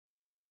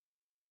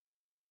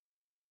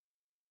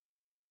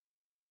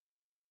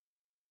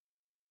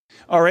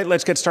All right,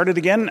 let's get started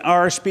again.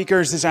 Our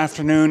speakers this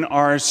afternoon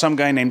are some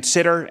guy named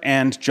Sitter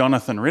and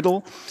Jonathan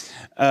Riddell,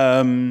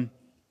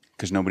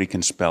 because nobody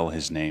can spell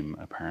his name,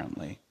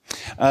 apparently.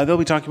 They'll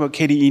be talking about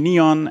KDE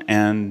Neon,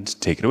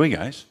 and take it away,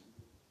 guys.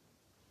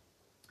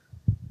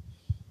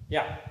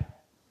 Yeah.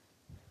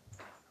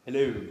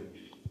 Hello.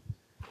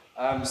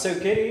 So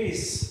KDE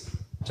is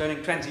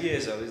turning 20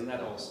 years old, isn't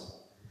that awesome?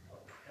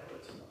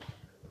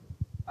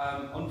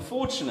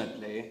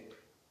 Unfortunately,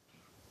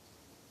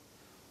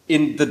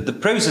 in the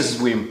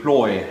processes we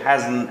employ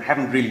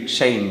haven't really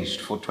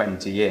changed for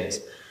 20 years.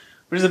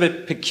 Which is a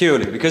bit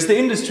peculiar, because the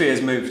industry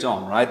has moved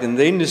on, right? In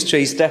the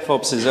industry,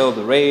 DevOps is all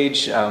the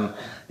rage.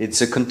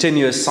 It's a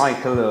continuous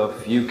cycle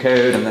of you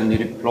code, and then you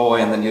deploy,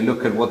 and then you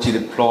look at what you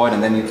deployed,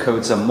 and then you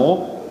code some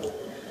more.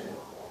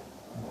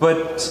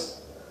 But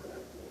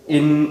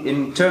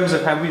in terms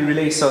of how we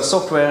release our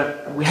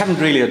software, we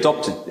haven't really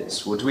adopted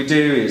this. What we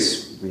do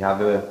is we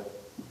have a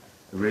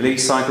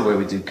release cycle where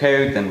we do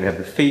code, then we have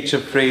the feature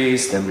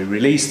freeze, then we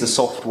release the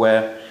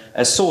software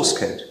as source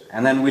code,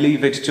 and then we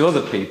leave it to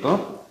other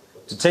people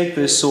to take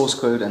this source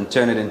code and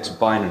turn it into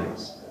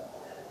binaries.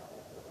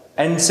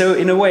 And so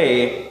in a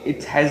way,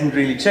 it hasn't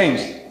really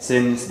changed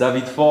since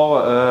David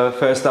Faure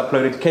first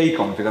uploaded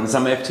KConfig on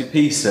some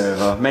FTP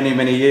server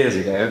many years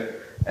ago,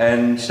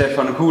 and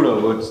Stefan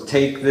Kuhler would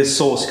take this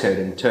source code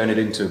and turn it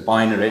into a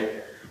binary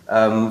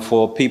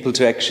for people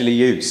to actually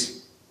use.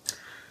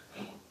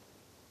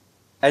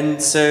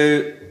 And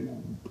so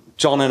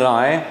John and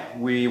I,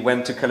 we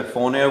went to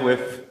California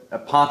with a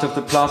part of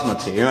the Plasma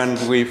team,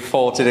 and we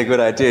thought it a good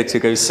idea to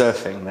go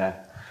surfing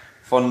there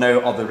for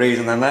no other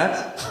reason than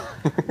that.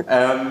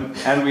 And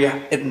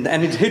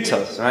it hit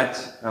us, right?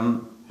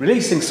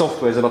 Releasing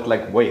software is a lot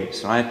like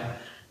waves, right?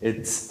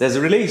 There's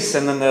a release,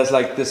 and then there's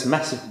like this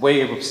massive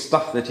wave of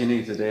stuff that you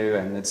need to do,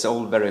 and it's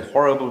all very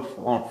horrible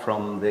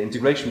from the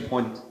integration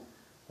point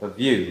of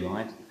view,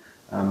 right?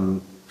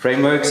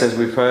 Frameworks, as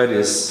we've heard,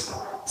 is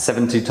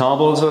 70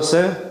 tables or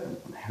so.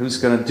 Who's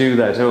going to do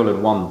that all at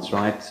once,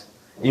 right?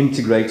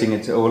 Integrating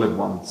it all at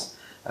once.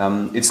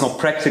 It's not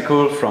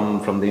practical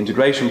from the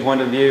integration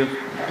point of view,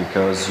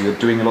 because you're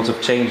doing a lot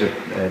of change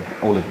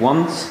all at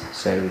once.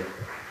 So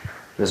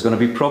there's going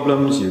to be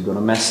problems, you're going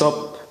to mess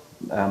up,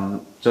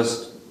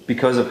 just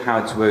because of how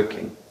it's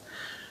working.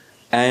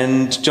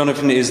 And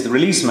Jonathan is the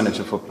release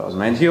manager for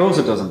Plasma, and he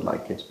also doesn't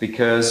like it,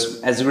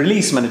 because as a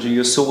release manager,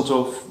 you're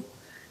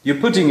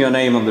putting your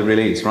name on the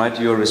release, right?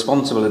 You're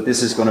responsible that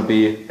this is going to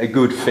be a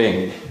good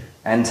thing.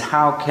 And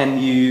how can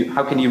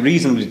you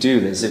reasonably do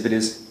this if it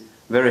is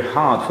very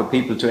hard for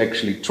people to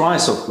actually try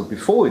software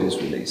before it is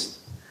released?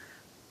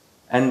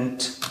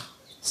 And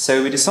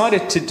so we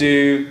decided to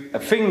do a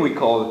thing we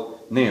call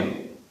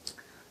Neon.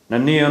 Now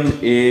Neon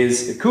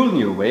is a cool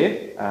new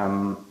way,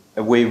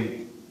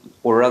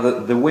 or rather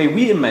the way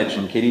we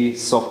imagine KDE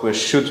software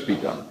should be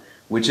done,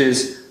 which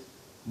is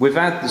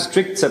without the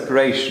strict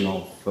separation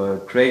of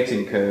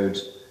creating code,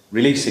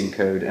 releasing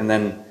code, and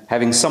then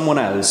having someone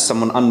else,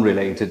 someone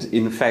unrelated,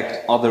 in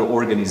fact other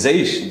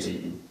organizations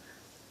even,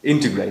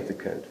 integrate the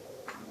code.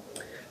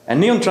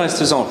 And Neon tries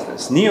to solve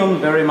this. Neon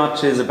very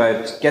much is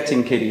about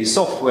getting KDE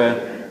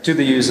software to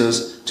the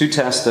users, to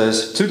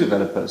testers, to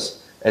developers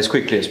as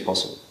quickly as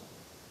possible.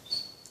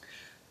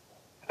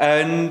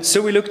 And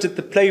so we looked at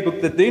the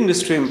playbook that the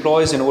industry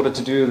employs in order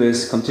to do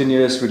this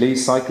continuous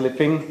release cycle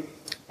thing.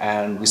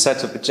 And we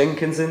set up a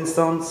Jenkins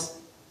instance,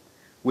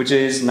 which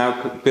is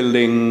now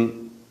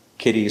building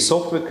KDE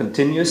software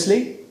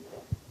continuously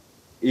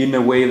in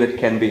a way that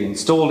can be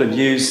installed and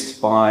used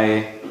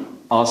by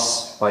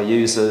us, by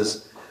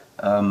users,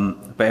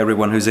 by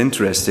everyone who's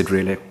interested,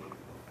 really.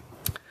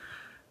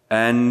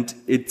 And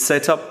it's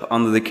set up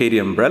under the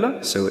KDE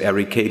umbrella, so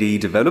every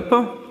KDE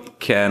developer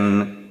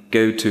can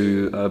go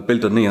to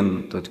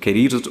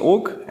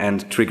build.neon.kde.org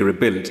and trigger a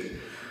build.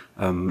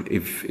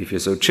 If you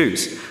so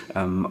choose.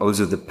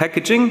 Also the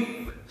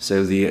packaging,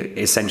 so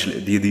essentially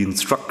the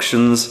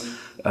instructions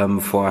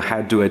for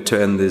how do I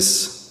turn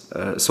this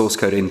source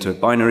code into a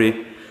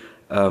binary.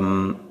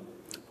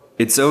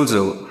 It's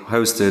also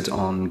hosted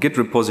on Git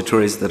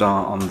repositories that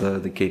are on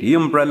the KDE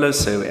umbrella,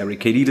 so every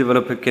KDE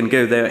developer can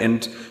go there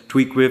and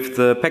tweak with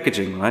the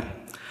packaging, right?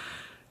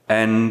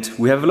 And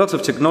we have a lot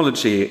of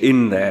technology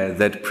in there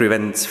that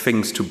prevents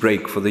things to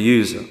break for the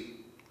user.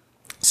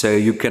 So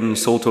you can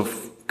sort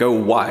of go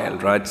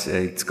wild, right?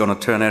 It's going to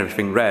turn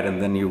everything red,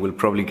 and then you will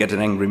probably get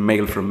an angry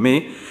mail from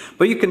me.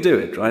 But you can do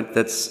it, right?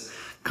 That's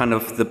kind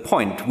of the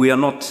point. We are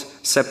not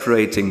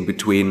separating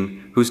between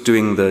who's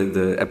doing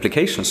the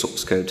application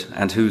source code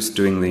and who's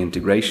doing the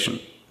integration.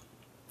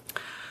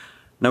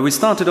 Now, we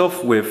started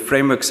off with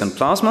frameworks and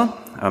Plasma,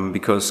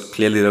 because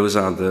clearly those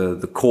are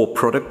the core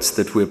products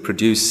that we're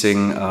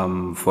producing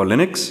for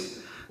Linux.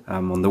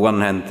 On the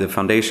one hand, the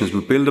foundations we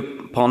build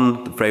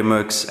upon, the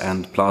frameworks,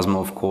 and Plasma,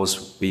 of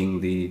course, being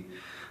the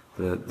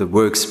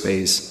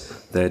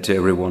workspace that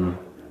everyone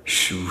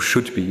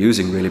should be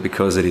using, really,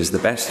 because it is the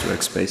best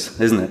workspace,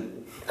 isn't it?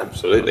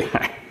 Absolutely.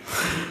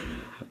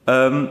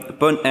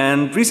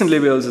 And recently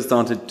we also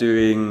started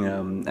doing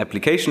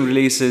application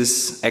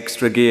releases,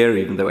 extra gear,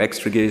 even though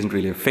extra gear isn't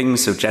really a thing.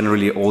 So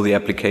generally all the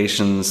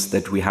applications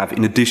that we have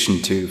in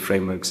addition to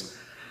frameworks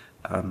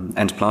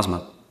and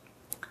Plasma.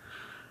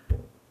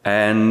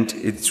 And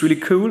it's really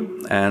cool,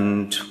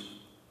 and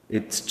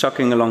it's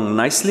chugging along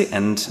nicely.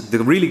 And the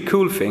really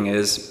cool thing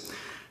is,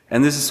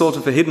 and this is sort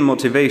of a hidden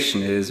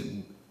motivation, is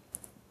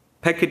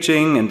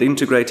packaging and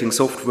integrating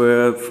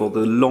software for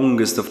the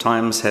longest of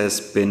times has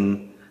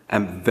been a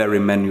very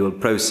manual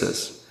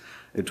process.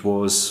 It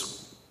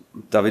was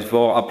David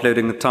Vore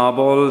uploading the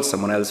tarball,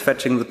 someone else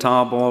fetching the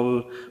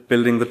tarball,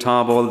 building the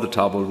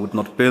tarball would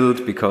not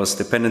build because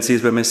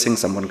dependencies were missing,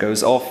 someone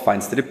goes off,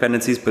 finds the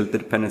dependencies, builds the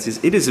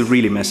dependencies. It is a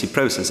really messy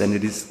process, and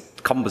it is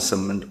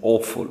cumbersome and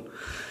awful.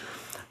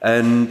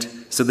 And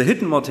so the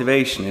hidden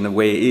motivation in a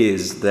way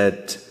is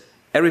that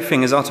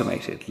everything is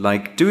automated.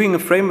 Like doing a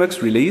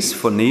frameworks release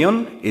for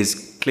Neon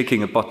is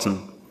clicking a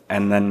button,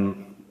 and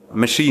then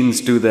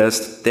machines do their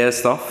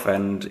stuff,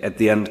 and at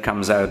the end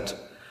comes out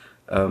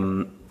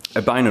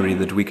a binary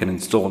that we can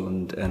install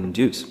and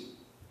use.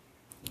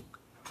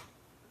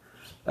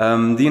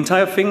 The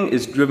entire thing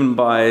is driven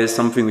by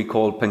something we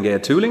call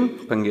Pangea tooling.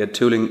 Pangea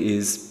tooling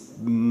is,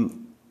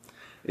 in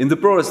the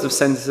broadest of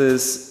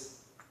senses,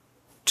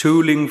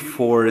 tooling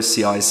for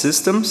CI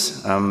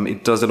systems.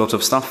 It does a lot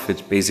of stuff.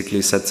 It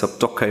basically sets up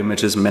Docker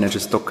images,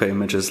 manages Docker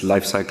images,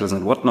 life cycles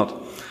and whatnot.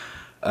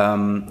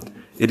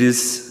 It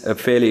is a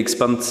fairly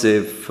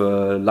expensive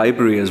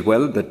library as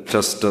well that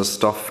just does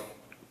stuff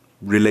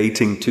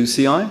relating to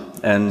CI,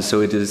 and so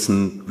it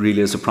isn't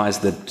really a surprise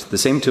that the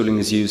same tooling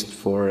is used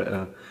for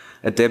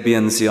a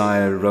Debian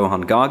CI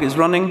Rohan Garg is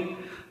running,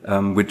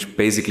 which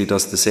basically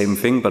does the same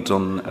thing but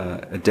on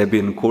a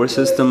Debian core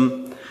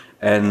system,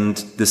 and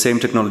the same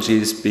technology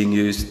is being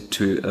used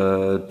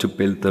to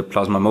build the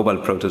Plasma mobile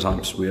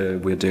prototypes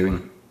we're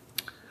doing.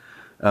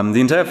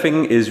 The entire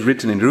thing is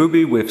written in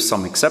Ruby with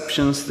some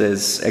exceptions.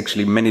 There's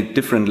actually many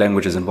different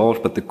languages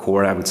involved, but the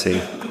core, I would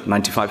say,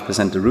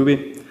 95% are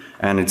Ruby,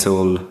 and it's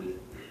all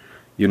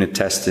unit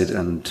tested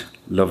and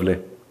lovely.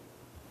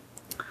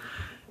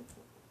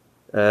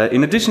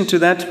 In addition to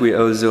that, we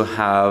also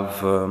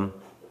have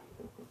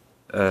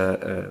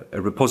a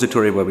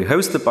repository where we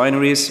host the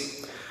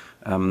binaries.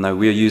 Now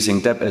we are using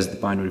deb as the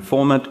binary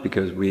format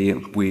because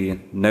we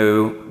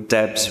know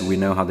debs, we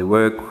know how they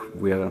work,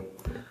 we are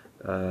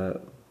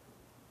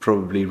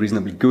probably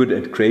reasonably good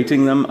at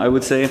creating them, I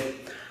would say.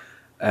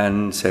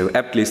 And so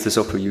aptly is the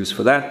software used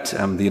for that.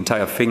 The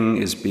entire thing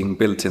is being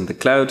built in the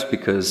cloud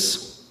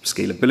because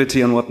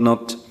scalability and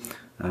whatnot.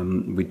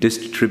 We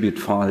distribute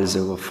files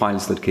over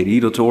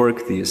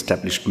files.kde.org, the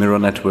established mirror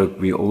network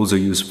we also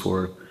use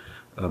for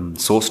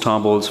source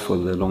tarballs for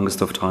the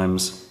longest of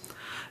times.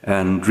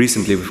 And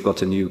recently we've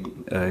got a new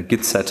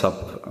Git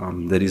setup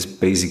that is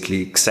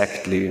basically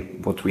exactly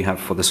what we have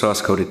for the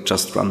source code. It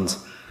just runs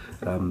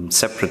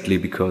separately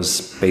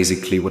because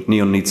basically what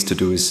Neon needs to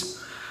do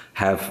is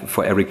have,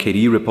 for every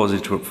KDE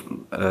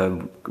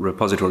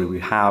repository we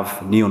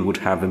have, Neon would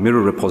have a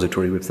mirror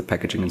repository with the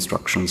packaging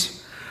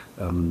instructions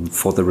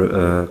for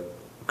the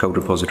code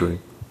repository.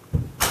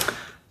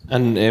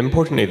 And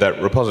importantly,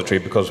 that repository,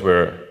 because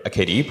we're a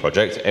KDE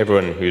project,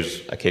 everyone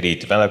who's a KDE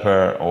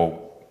developer or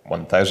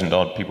 1,000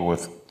 odd people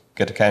with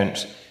Git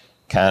accounts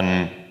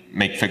can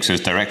make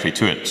fixes directly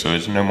to it. So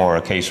it's no more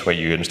a case where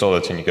you install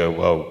it and you go,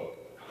 well,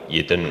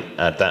 you didn't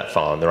add that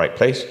file in the right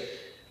place.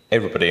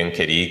 Everybody in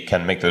KDE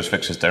can make those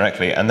fixes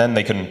directly, and then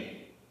they can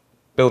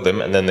build them,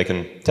 and then they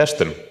can test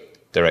them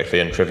directly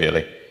and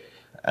trivially.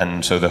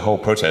 And so the whole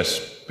process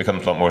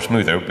becomes a lot more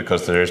smoother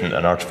because there isn't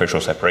an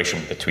artificial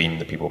separation between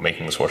the people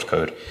making the source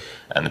code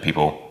and the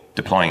people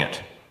deploying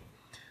it.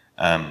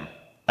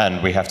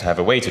 And we have to have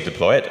a way to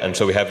deploy it, and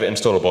so we have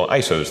installable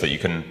ISOs that you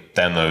can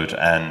download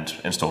and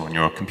install on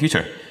your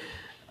computer.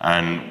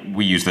 And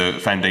we use the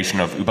foundation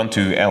of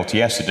Ubuntu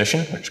LTS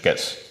edition, which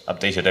gets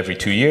updated every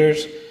 2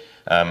 years.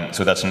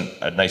 So that's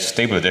a nice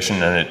stable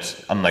edition, and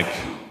it's unlike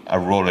a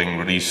rolling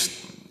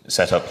release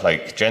setup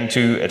like Gen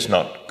 2. It's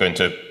not going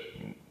to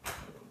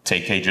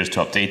take ages to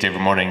update every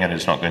morning, and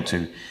it's not going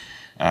to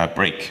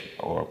break,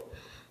 or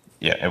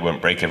yeah, it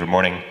won't break every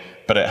morning.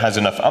 But it has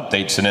enough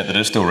updates in it that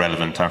it's still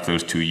relevant after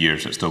those 2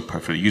 years. It's still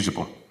perfectly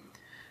usable.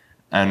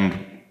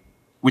 And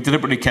we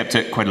deliberately kept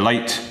it quite a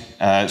light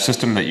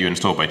system that you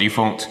install by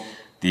default.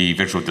 The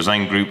visual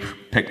design group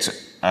picked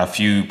a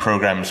few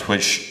programs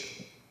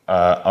which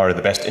are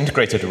the best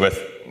integrated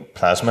with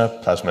Plasma.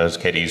 Plasma is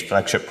KDE's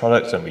flagship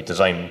product, and we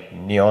design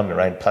Neon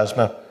around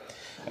Plasma.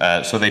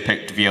 So they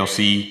picked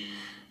VLC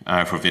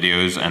for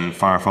videos, and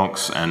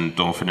Firefox, and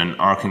Dolphin, and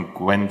Arc, and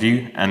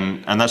Gwenview,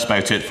 and that's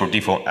about it for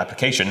default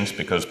applications,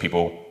 because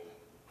people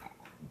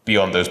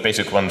beyond those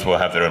basic ones will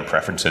have their own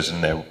preferences,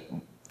 and they're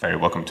very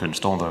welcome to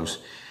install those.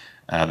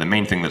 The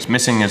main thing that's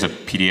missing is a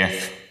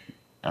PDF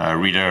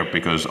reader,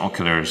 because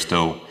Ocular is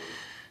still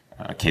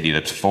KDE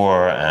Libs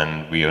 4,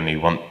 and we only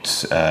want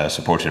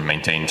supported and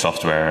maintained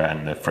software,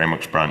 and the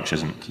frameworks branch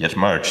isn't yet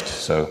merged.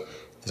 So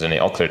if there's any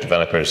Ocular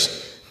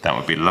developers, that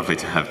would be lovely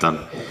to have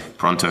done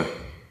pronto.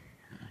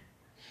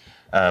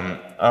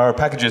 Our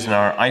packages and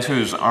our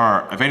ISOs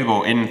are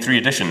available in 3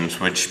 editions,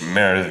 which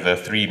mirror the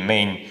 3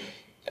 main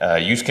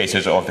use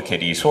cases of the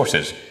KDE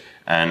sources.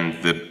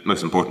 And the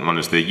most important one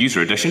is the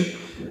user edition,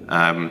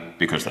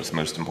 because that's the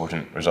most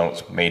important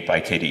result made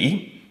by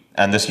KDE.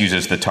 And this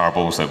uses the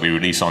tarballs that we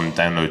release on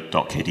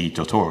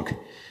download.kde.org.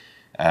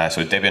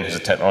 So Debian has a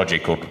technology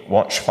called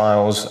watch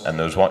files, and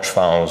those watch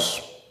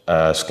files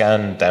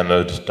scan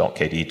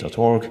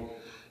download.kde.org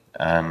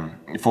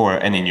for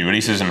any new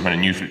releases, and when a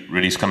new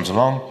release comes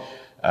along,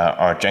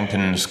 our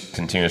Jenkins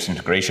continuous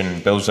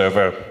integration builds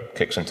over,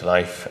 kicks into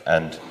life,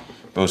 and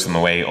builds them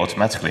away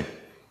automatically.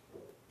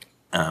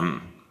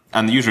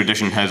 And the user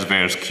edition has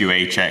various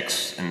QA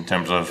checks in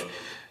terms of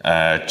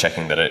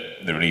checking that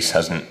the release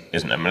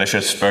isn't a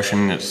malicious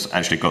version, it's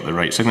actually got the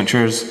right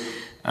signatures,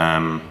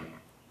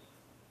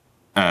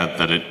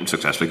 that it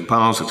successfully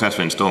compiles,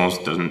 successfully installs,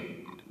 doesn't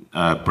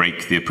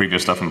break the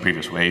previous stuff in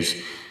previous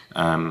ways.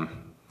 And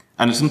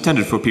it's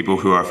intended for people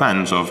who are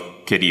fans of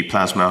KDE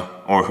Plasma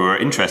or who are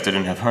interested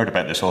and have heard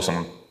about this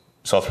awesome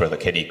software that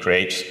KDE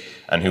creates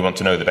and who want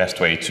to know the best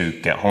way to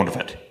get hold of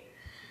it.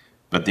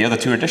 But the other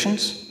 2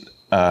 editions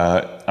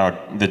are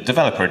the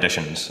developer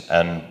editions,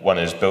 and one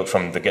is built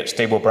from the Git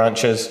stable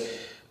branches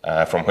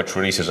from which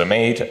releases are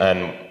made,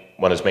 and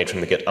one is made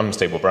from the Git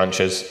unstable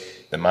branches,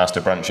 the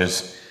master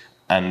branches,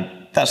 and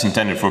that's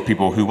intended for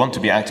people who want to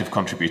be active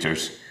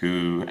contributors,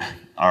 who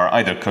are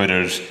either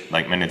coders,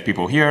 like many of the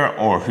people here,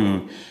 or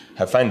who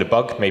have found a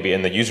bug, maybe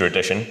in the user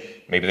edition,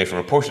 maybe they've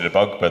reported a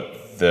bug,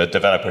 but the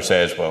developer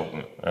says, well,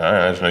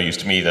 there's no use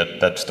to me,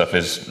 that stuff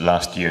is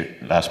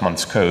last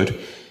month's code,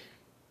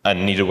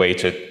 and need a way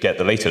to get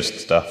the latest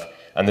stuff.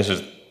 And this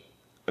is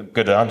a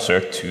good answer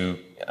to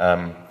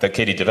that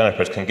KDE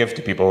developers can give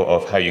to people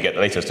of how you get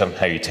the latest stuff and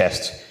how you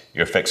test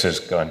your fixes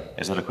going.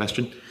 Is that a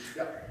question?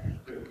 Yeah.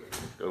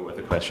 Go with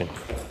the question.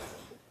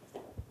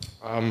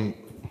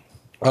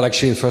 Well,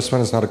 actually, the first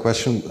one is not a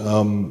question.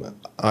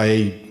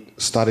 I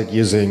started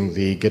using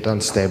the Git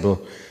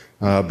unstable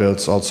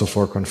builds also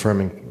for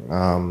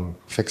confirming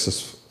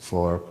fixes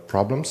for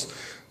problems.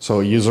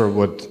 So a user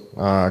would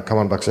come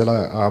on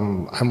Bugzilla,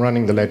 I'm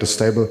running the latest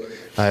stable,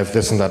 I have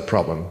this and that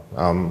problem.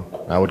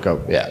 I would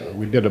go, yeah,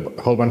 we did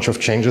a whole bunch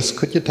of changes.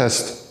 Could you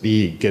test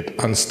the Git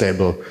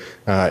unstable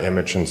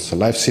image in the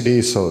live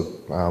CD? So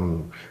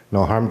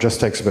no harm, just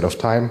takes a bit of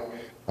time.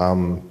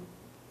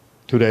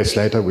 2 days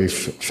later, we've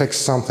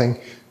fixed something,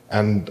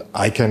 and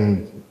I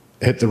can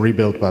hit the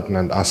rebuild button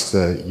and ask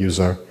the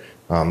user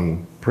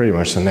pretty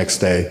much the next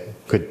day,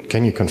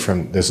 can you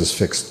confirm this is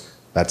fixed?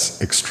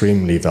 That's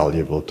extremely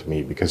valuable to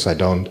me because I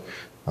don't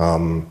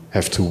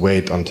have to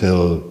wait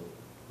until,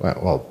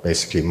 well,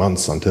 basically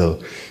months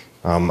until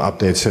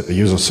updates hit the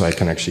user so I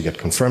can actually get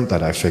confirmed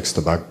that I fixed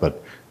the bug,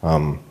 but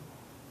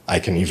I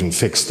can even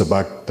fix the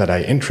bug that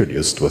I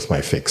introduced with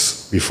my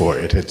fix before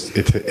it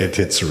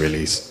hits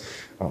release.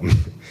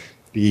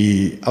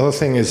 The other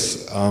thing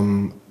is,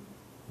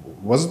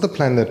 was it the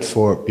plan that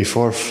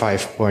before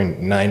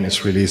 5.9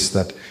 is released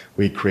that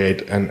we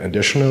create an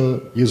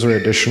additional user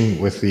edition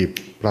with the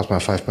Plasma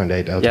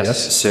 5.8 LTS?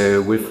 Yes,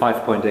 so with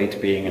 5.8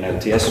 being an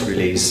LTS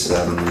release,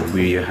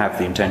 we have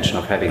the intention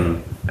of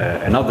having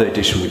another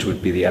edition, which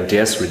would be the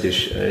LTS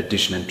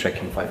edition and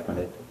tracking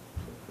 5.8.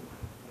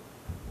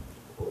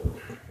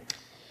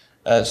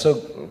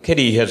 So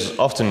KDE has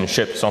often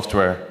shipped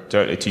software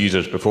directly to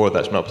users before.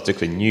 That's not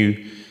particularly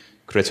new.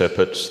 Krita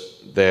puts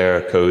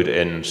their code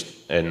in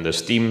the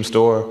Steam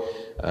store.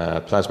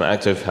 Plasma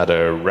Active had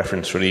a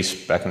reference release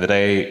back in the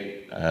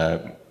day,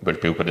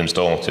 which people could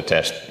install to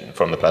test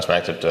from the Plasma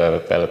Active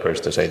developers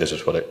to say this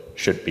is what it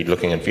should be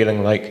looking and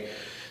feeling like.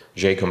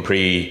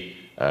 Compris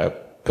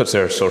puts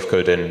their source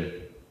code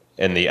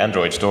in the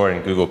Android store,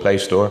 in Google Play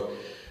Store.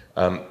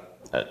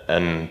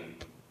 And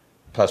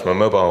Plasma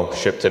Mobile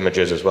shipped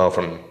images as well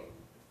from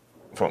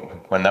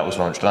when that was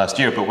launched last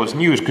year. But what's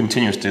new is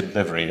continuous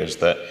delivery, is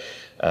that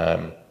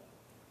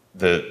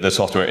the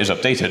software is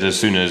updated as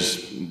soon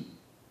as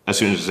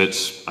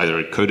it's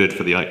either coded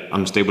for the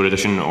unstable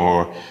edition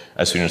or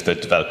as soon as the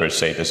developers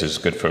say this is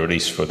good for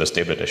release for the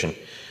stable edition.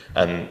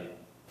 And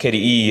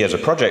KDE as a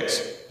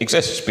project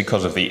exists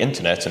because of the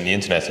internet, and the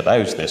internet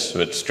allows this. So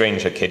it's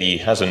strange that KDE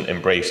hasn't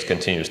embraced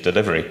continuous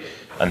delivery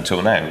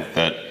until now,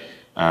 that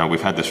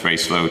we've had this very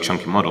slow,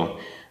 chunky model.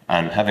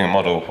 And having a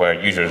model where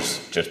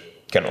users just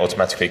can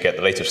automatically get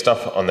the latest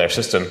stuff on their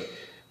system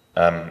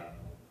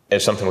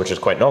is something which is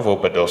quite novel,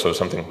 but also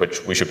something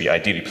which we should be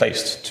ideally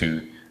placed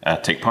to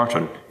take part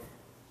in.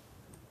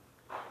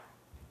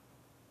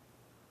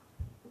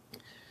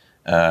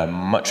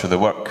 Much of the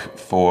work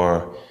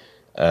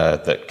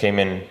that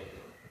became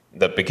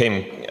the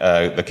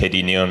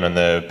KDE Neon and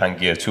the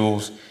Pangaea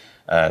tools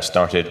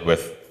started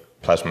with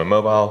Plasma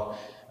Mobile,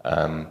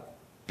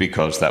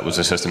 because that was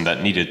a system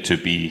that needed to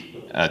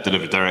be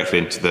delivered directly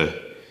into the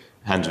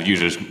hands of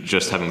users.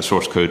 Just having the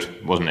source code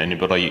wasn't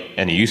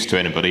any use to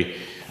anybody.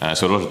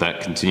 So a lot of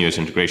that continuous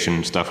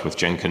integration stuff with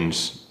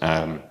Jenkins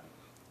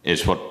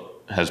is what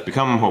has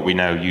become what we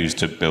now use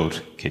to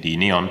build KDE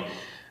Neon,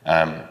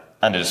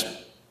 and is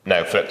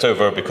now flipped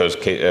over because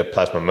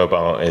Plasma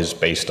Mobile is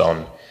based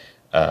on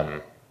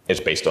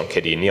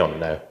KDE Neon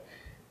now.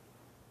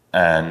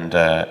 And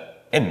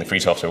in the free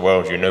software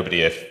world, you're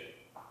nobody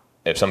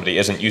if somebody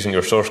isn't using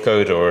your source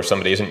code or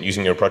somebody isn't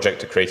using your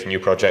project to create a new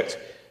project.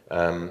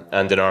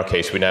 And in our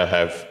case, we now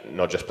have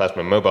not just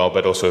Plasma Mobile,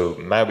 but also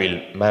Maui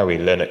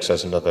Linux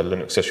as another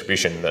Linux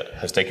distribution that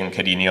has taken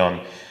KDE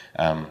Neon,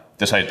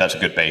 decided that's a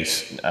good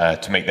base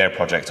to make their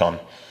project on.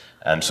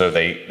 And so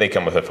they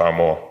come with a far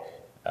more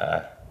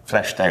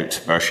fleshed out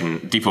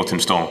version, default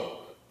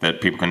install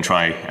that people can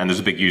try. And there's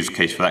a big use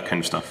case for that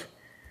kind of stuff.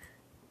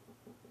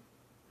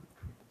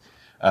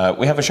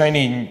 We have a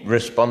shiny,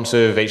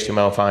 responsive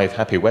HTML5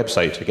 happy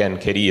website. Again,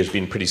 KDE has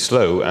been pretty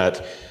slow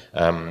at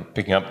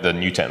picking up the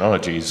new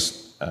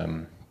technologies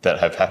that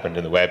have happened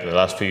in the web in the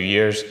last few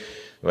years.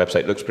 The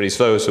website looks pretty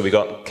slow, so we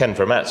got Ken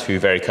Vermaat, who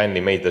very kindly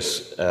made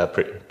this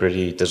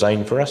pretty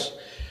design for us.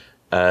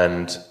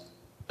 And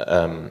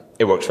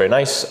it works very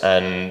nice,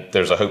 and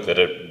there's a hope that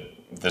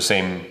the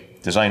same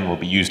design will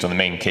be used on the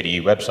main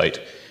KDE website.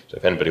 So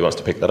if anybody wants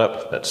to pick that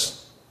up,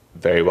 that's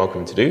very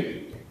welcome to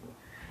do.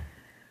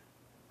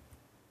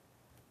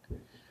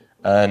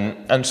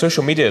 And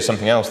social media is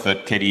something else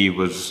that KDE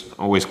was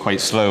always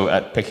quite slow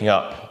at picking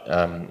up.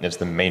 It's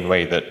the main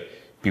way that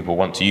people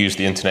want to use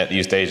the internet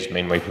these days, the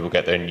main way people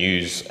get their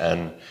news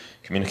and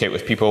communicate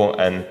with people.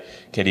 And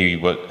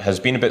KDE has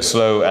been a bit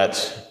slow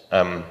at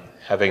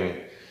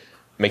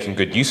making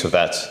good use of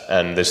that.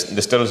 And there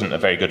still isn't a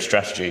very good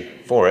strategy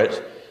for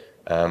it.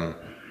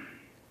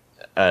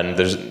 And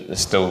there's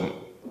still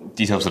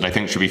details that I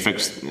think should be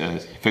fixed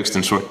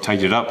and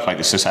tidied up, like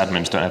the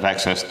sysadmins don't have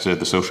access to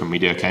the social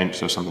media account,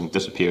 so if something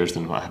disappears,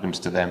 then what happens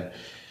to them?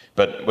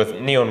 But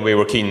with Neon, we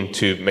were keen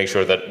to make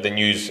sure that the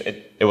news,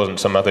 it wasn't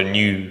some other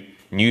new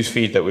news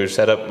feed that we would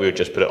set up. We would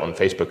just put it on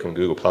Facebook and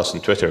Google Plus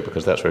and Twitter,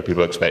 because that's where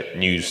people expect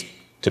news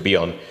to be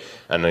on.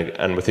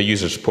 And with the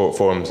user support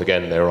forums,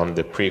 again, they're on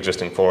the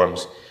pre-existing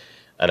forums.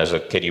 And as a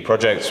KDE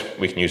project,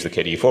 we can use the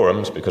KDE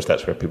forums, because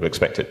that's where people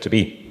expect it to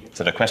be. Is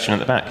there a question at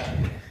the back?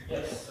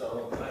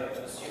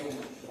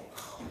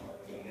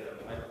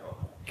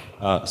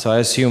 So I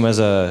assume as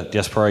a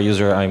Diaspora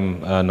user, I'm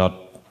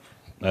not,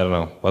 I don't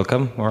know,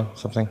 welcome or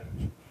something?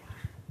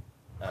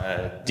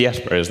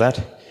 Diaspora, is that?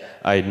 Yeah.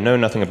 I know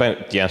nothing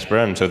about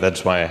Diaspora, and so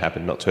that's why I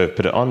happen not to have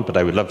put it on, but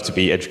I would love to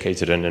be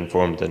educated and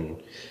informed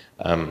and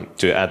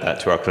to add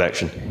that to our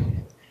collection.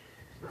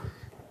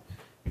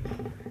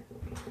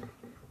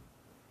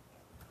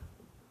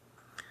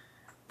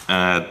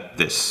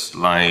 This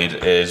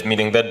slide is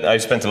meaning that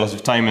I've spent a lot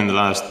of time in the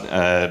last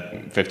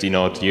 15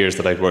 odd years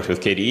that I've worked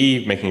with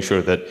KDE, making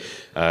sure that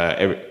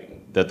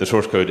that the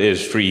source code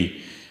is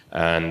free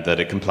and that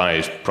it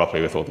complies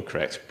properly with all the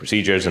correct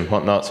procedures and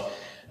whatnot.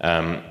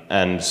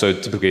 And so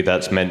typically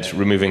that's meant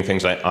removing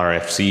things like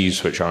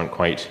RFCs, which aren't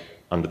quite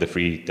under the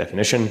free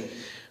definition,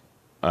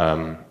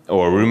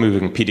 or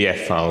removing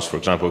PDF files, for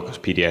example, because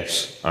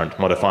PDFs aren't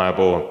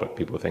modifiable, but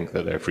people think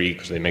that they're free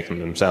because they make them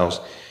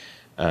themselves.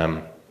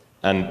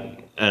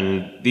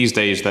 And these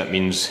days that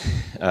means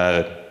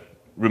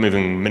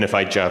removing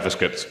minified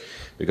JavaScript,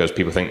 because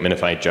people think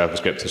minified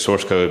JavaScript is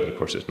source code, but of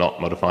course it's not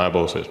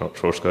modifiable, so it's not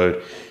source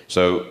code.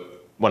 So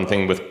one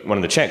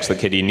of the checks that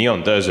KDE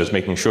Neon does is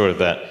making sure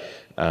that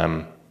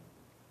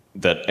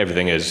that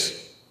everything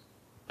is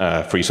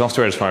free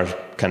software as far as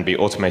can be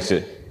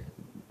automated,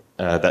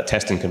 that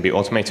testing can be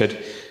automated.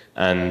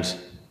 And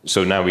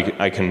so now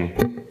I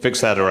can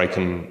fix that, or I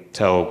can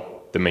tell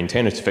the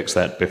maintainer to fix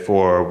that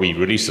before we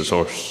release the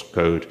source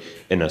code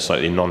in a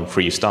slightly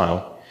non-free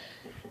style.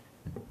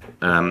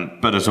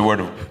 But as a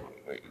word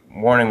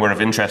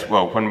of interest,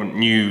 well, when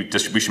new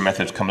distribution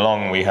methods come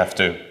along, we have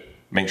to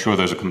make sure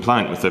those are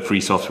compliant with the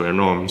free software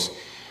norms.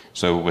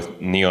 So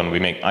with Neon, we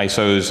make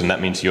ISOs, and that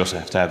means you also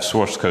have to have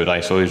source code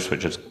ISOs,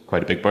 which is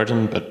quite a big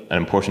burden, but an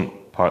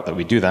important part that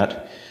we do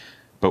that.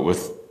 But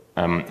with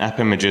app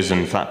images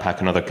and Flatpak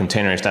and other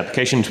containerized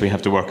applications, we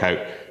have to work out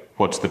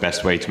what's the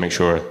best way to make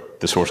sure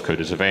the source code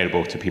is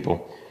available to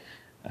people.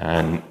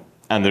 And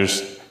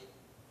there's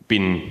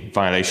been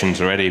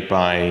violations already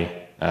by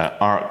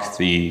Arc,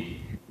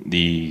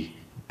 the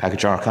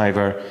package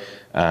archiver,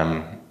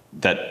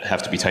 that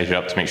have to be tidied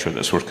up to make sure that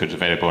the source code is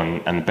available,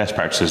 and best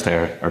practices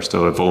there are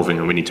still evolving,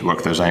 and we need to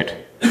work those out.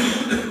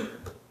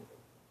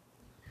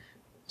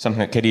 Something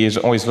that KDE has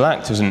always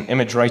lacked is an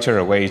image writer,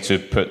 a way to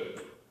put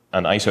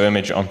an ISO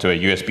image onto a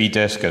USB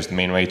disk as the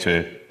main way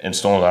to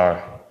install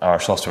our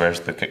software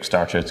as the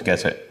Kickstarter to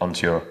get it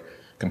onto your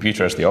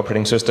computer as the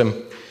operating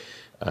system.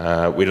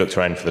 We looked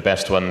around for the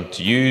best one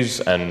to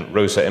use, and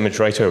Rosa Image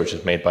Writer, which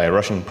is made by a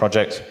Russian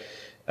project,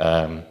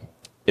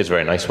 is a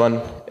very nice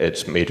one.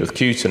 It's made with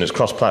Qt and it's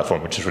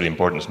cross-platform, which is really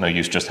important. It's no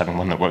use just having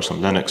one that works on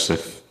Linux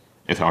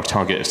if our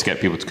target is to get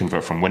people to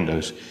convert from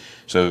Windows.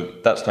 So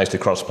that's nicely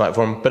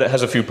cross-platform, but it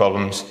has a few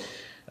problems.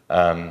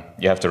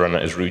 You have to run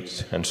it as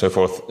root and so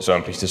forth. So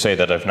I'm pleased to say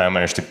that I've now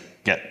managed to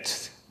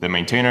get the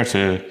maintainer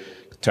to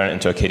turn it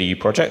into a KDE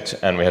project,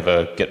 and we have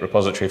a Git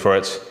repository for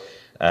it,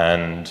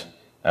 and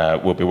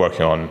we'll be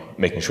working on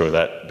making sure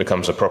that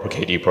becomes a proper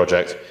KDE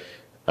project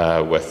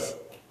with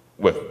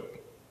with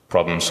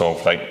problems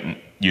solved, like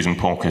using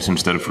Polkit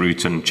instead of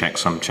root and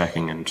checksum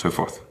checking and so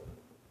forth.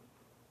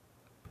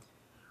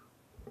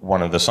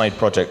 One of the side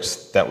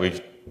projects that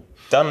we've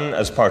done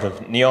as part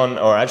of Neon,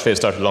 or actually it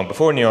started long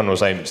before Neon,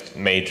 was I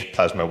made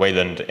Plasma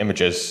Wayland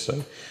images,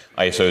 so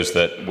ISOs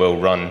that will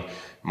run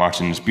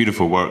Martin's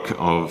beautiful work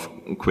of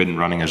Quinn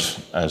running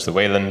as the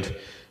Wayland.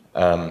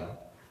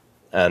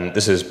 And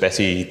this is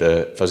Betty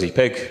the Fuzzy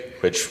Pig,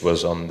 which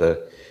was on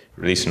the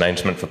release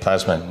announcement for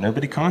Plasma.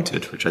 Nobody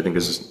commented, which I think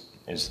is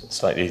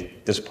slightly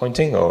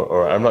disappointing,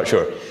 or I'm not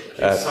sure.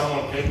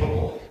 Someone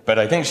capable. But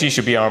I think she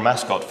should be our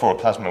mascot for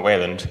Plasma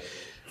Wayland.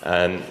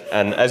 And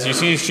as you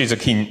see, she's a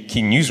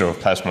keen user of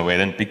Plasma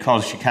Wayland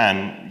because she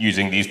can,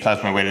 using these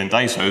Plasma Wayland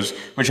ISOs,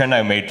 which are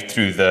now made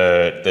through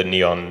the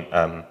Neon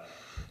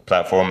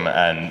platform,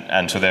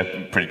 and so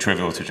they're pretty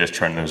trivial to just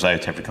churn those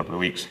out every couple of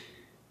weeks.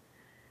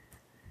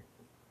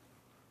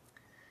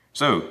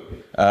 So,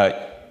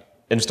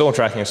 install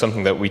tracking is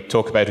something that we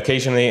talk about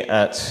occasionally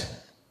at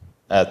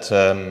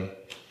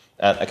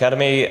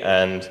Akademy,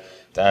 and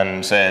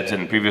Dan said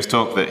in the previous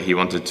talk that he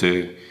wanted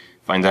to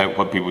find out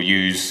what people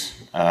use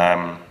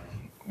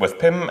with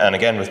PIM, and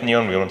again with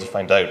Neon we want to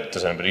find out,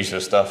 does anybody use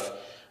this stuff,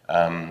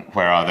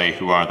 where are they,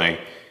 who are they,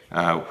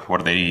 what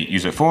do they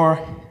use it for,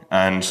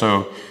 and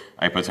so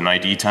I put an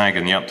ID tag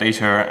in the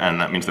updater,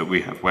 and that means that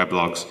we have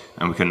weblogs,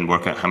 and we can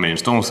work out how many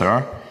installs there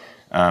are,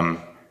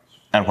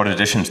 and what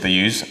editions they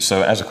use.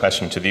 So as a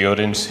question to the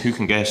audience, who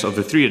can guess of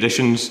the 3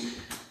 editions,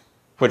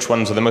 which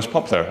ones are the most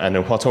popular, and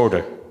in what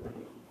order?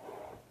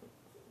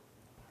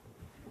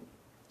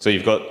 So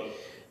you've got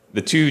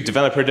the 2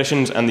 developer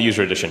editions and the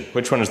user edition.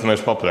 Which one is the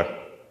most popular?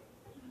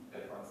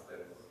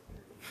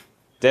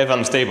 Dev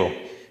Unstable.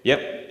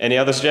 Yep. Any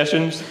other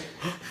suggestions?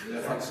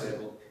 Dev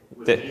Unstable.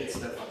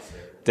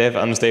 Dev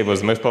Unstable is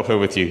the most popular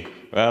with you.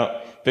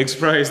 Well, big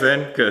surprise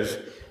then, because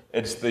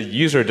it's the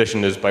user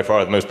edition is by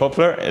far the most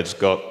popular. It's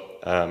got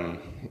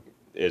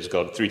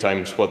 3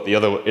 times what the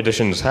other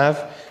editions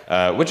have,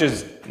 which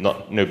is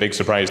no big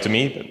surprise to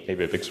me, but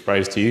maybe a big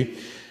surprise to you.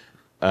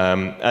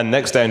 And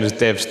next down is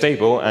Dev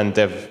Stable and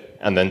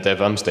then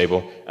Dev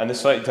Unstable. And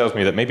this slightly tells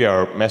me that maybe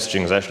our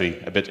messaging is actually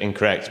a bit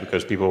incorrect,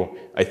 because people,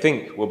 I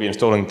think, will be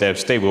installing Dev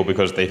Stable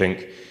because they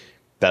think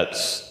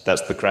that's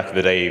the crack of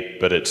the day,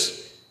 but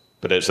it's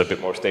a bit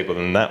more stable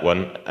than that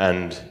one.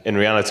 And in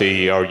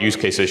reality, our use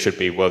cases should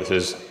be, well,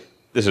 this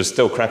is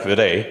still crack of the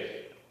day,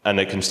 and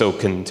it can still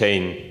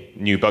contain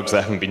new bugs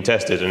that haven't been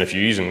tested. And if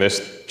you're using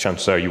this,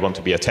 chances are you want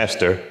to be a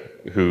tester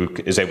who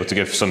is able to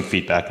give some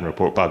feedback and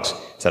report bugs.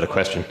 Is that a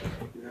question?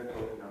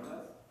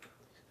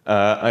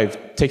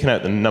 I've taken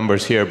out the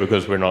numbers here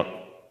because we're not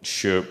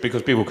sure,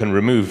 because people can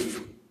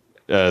remove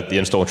the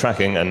install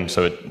tracking, and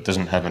so it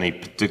doesn't have any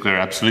particular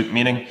absolute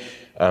meaning.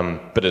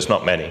 But it's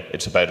not many.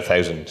 It's about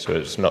 1,000. So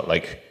it's not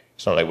like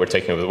we're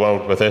taking over the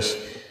world with this.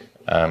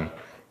 But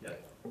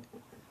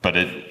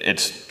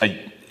it's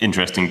an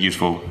interesting,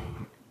 useful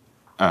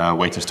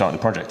way to start the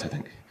project, I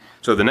think.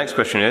 So the next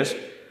question is,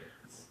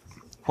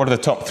 what are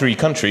the top 3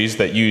 countries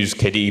that use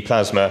KDE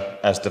Plasma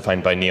as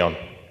defined by Neon?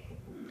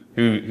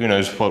 Who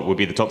knows what would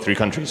be the top 3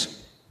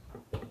 countries?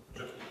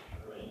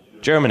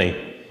 Germany.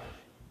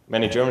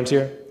 Many Germans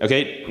here?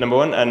 Okay, number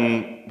 1.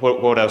 And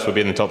what else would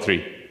be in the top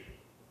 3?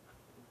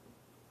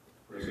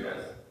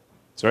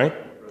 Sorry?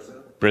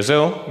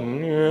 Brazil?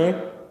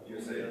 Yeah.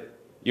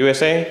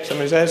 USA,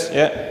 somebody says?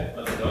 Yeah.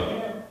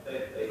 Macedonia?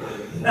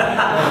 They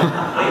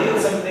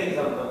did some things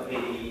on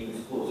KDE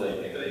in schools, I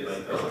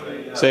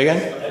think. Say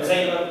again? I'm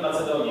saying about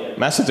Macedonia.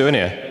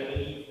 Macedonia. I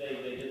believe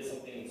they did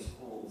something in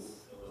schools.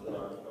 It was a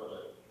large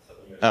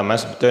project.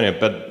 Macedonia,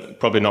 but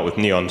probably not with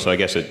Neon, so I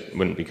guess it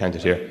wouldn't be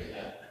counted here.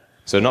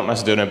 So not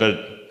Macedonia,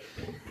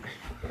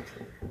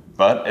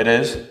 but it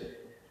is.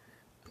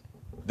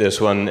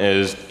 This one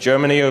is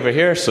Germany over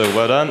here, so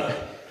well done.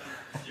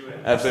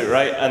 Absolutely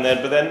right.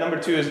 But then number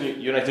 2 is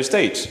United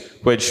States,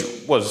 which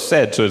was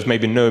said, so it's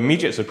maybe no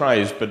immediate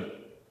surprise,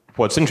 but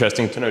what's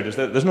interesting to note is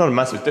that there's not a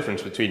massive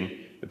difference between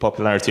the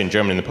popularity in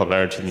Germany and the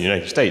popularity in the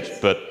United States,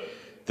 but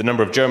the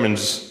number of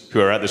Germans who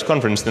are at this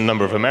conference, the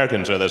number of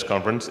Americans who are at this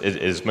conference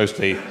is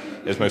mostly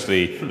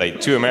like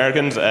 2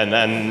 Americans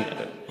and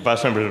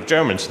vast numbers of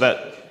Germans. So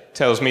that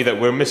tells me that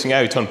we're missing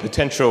out on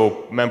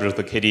potential members of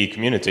the KDE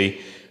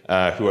community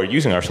who are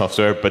using our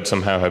software, but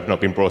somehow have not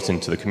been brought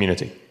into the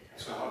community.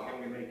 So how can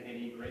we make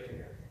KDE great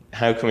again?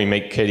 How can we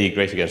make KDE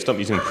great again? Stop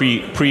using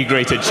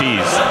pre-grated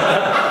cheese.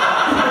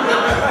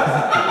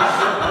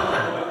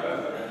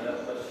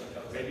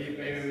 Maybe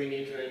we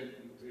need to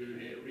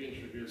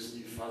reintroduce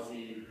the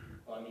fuzzy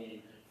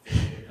bunny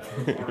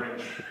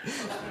orange.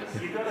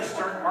 You got to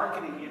start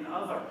marketing in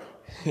other.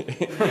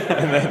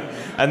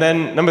 and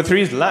then number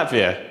 3 is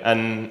Latvia.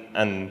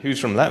 And who's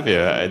from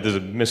Latvia? There's a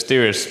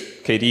mysterious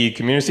KDE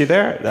community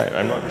there?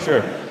 I'm not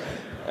sure.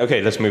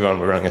 Okay, let's move on.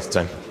 We're running out of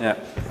time. Yeah.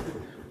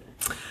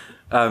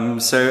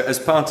 So as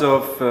part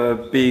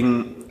of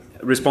being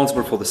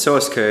responsible for the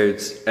source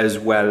code as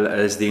well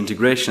as the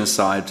integration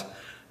side,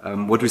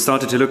 what we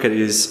started to look at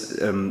is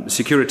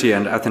security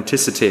and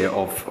authenticity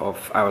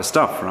of our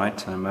stuff,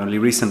 right? Only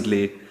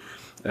recently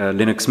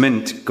Linux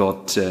Mint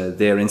got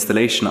their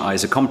installation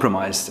ISO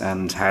compromised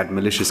and had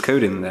malicious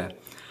code in there.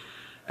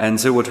 And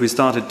so what we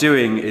started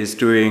doing is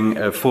doing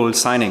a full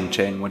signing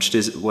chain.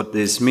 What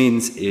this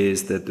means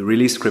is that the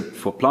release script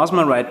for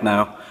Plasma right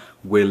now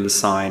will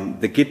sign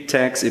the Git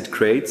tags it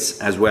creates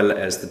as well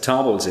as the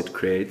tarballs it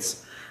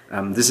creates.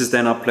 This is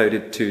then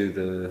uploaded to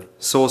the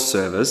source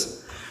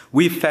servers.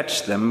 We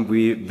fetch them,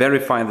 we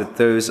verify that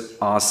those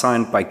are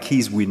signed by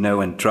keys we know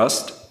and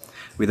trust.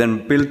 We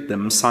then build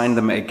them, sign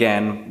them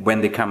again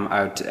when they come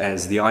out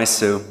as the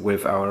ISO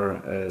with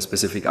our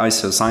specific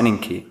ISO signing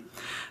key.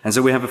 And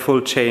so we have a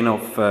full chain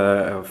of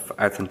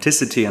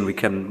authenticity, and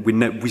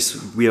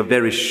we are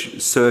very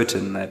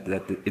certain that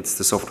it's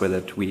the software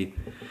that we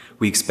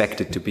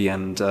expect it to be.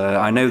 And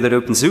I know that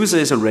OpenSUSE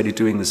is already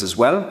doing this as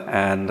well,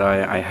 and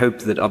I hope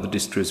that other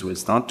distros will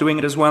start doing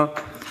it as well.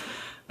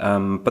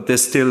 But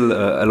there's still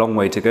a long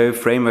way to go.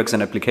 Frameworks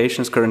and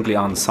applications currently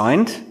aren't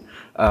signed.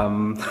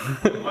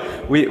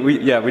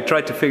 We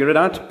tried to figure it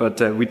out, but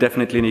we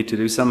definitely need to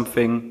do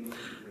something.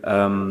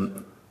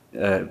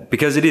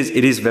 Because it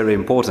is very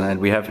important, and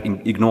we have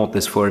ignored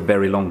this for a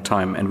very long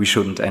time, and we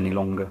shouldn't any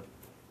longer.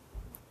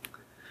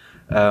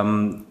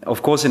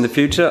 Of course, in the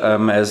future,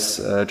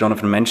 as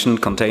Jonathan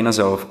mentioned, containers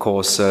are of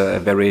course a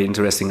very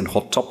interesting and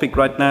hot topic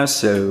right now.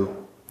 So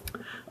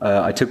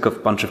I took a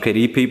bunch of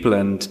KDE people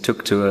and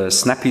took to a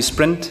Snappy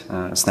sprint.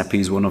 Snappy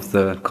is one of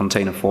the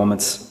container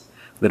formats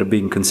that are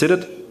being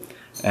considered.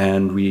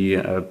 And we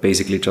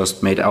basically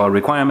just made our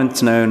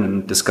requirements known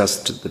and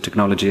discussed the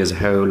technology as a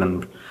whole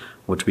and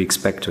what we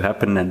expect to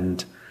happen.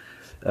 And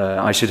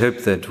I should hope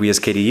that we as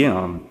KDE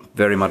are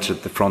very much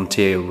at the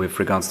frontier with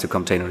regards to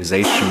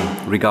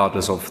containerization,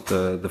 regardless of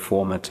the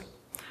format.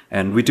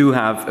 And we do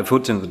have a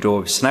foot in the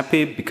door with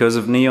Snappy. Because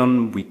of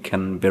Neon, we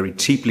can very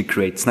cheaply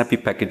create Snappy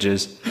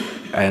packages.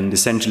 And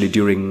essentially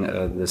during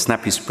the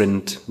Snappy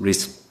sprint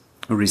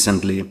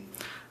recently,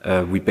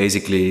 we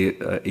basically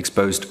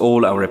exposed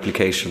all our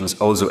applications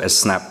also as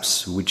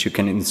snaps, which you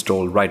can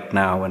install right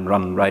now and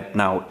run right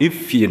now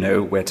if you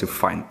know where to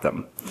find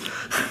them.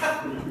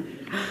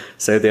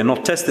 So they're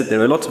not tested. There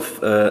are a lot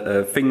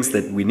of things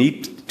that we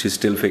need to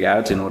still figure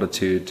out in order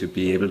to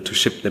be able to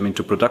ship them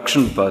into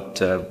production, but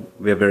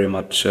we're very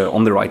much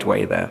on the right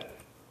way there.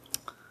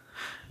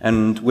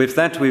 And with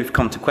that, we've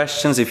come to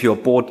questions. If you're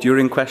bored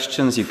during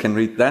questions, you can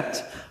read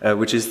that,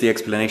 which is the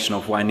explanation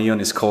of why Neon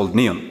is called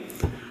Neon.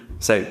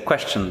 So,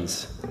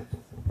 questions?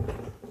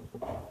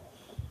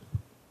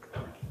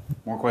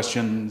 More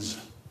questions?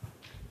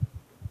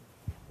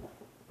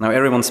 Now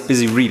everyone's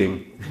busy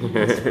reading.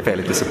 It's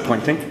fairly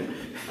disappointing.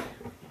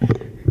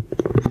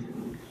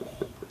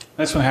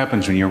 That's what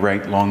happens when you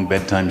write long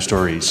bedtime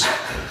stories.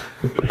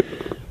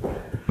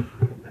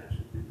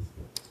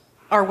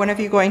 Are one of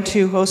you going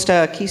to host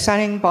a key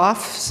signing BOF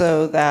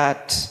so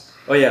that...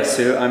 Oh yeah,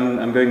 so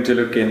I'm going to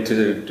look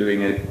into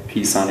doing a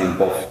key signing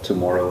BOF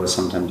tomorrow or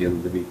sometime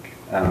during the week.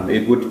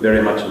 It would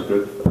very much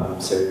improve.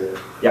 So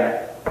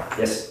yeah,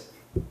 yes.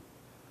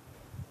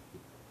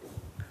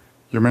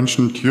 You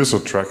mentioned user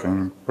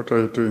tracking. What are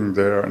you doing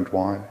there and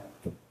why?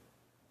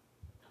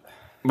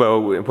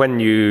 Well, when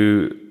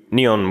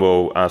Neon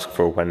will ask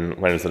for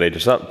when is the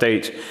latest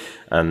update,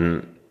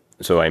 and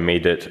so I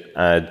made it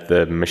add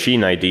the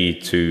machine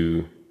ID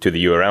to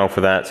the URL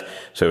for that.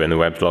 So in the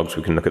web logs,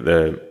 we can look at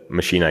the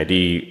machine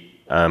ID,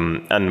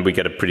 and we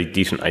get a pretty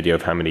decent idea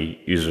of how many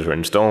users are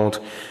installed.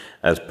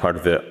 As part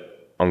of the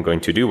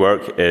ongoing to-do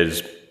work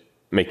is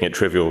making it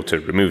trivial to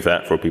remove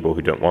that for people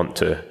who don't want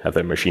to have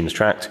their machines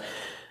tracked.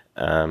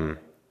 And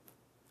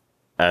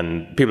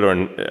people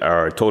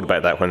are told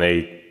about that when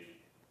they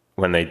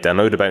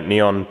download about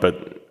Neon,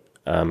 but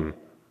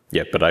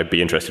but I'd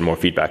be interested in more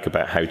feedback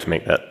about how to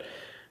make that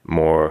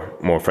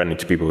more friendly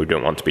to people who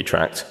don't want to be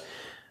tracked.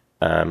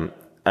 And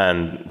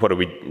what are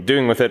we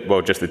doing with it?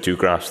 Well, just the two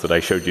graphs that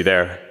I showed you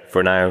there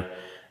for now.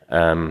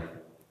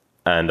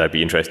 And I'd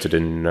be interested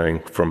in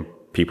knowing from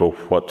people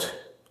what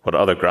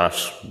other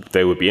graphs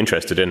they would be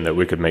interested in that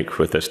we could make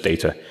with this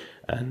data,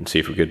 and see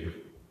if we could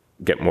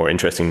get more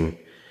interesting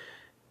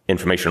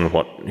information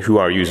on who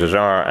our users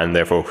are, and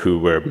therefore who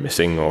we're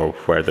missing or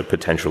where the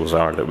potentials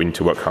are that we need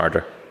to work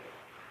harder.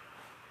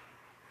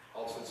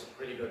 Also, it's a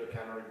pretty good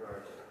canary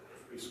bird.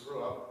 If we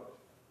screw up,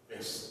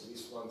 there's at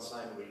least one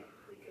sign we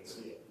can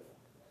see it.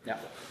 Yeah.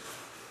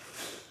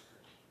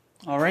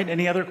 All right,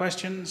 any other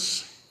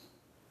questions?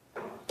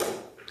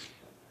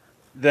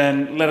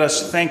 Then let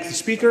us thank the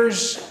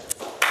speakers.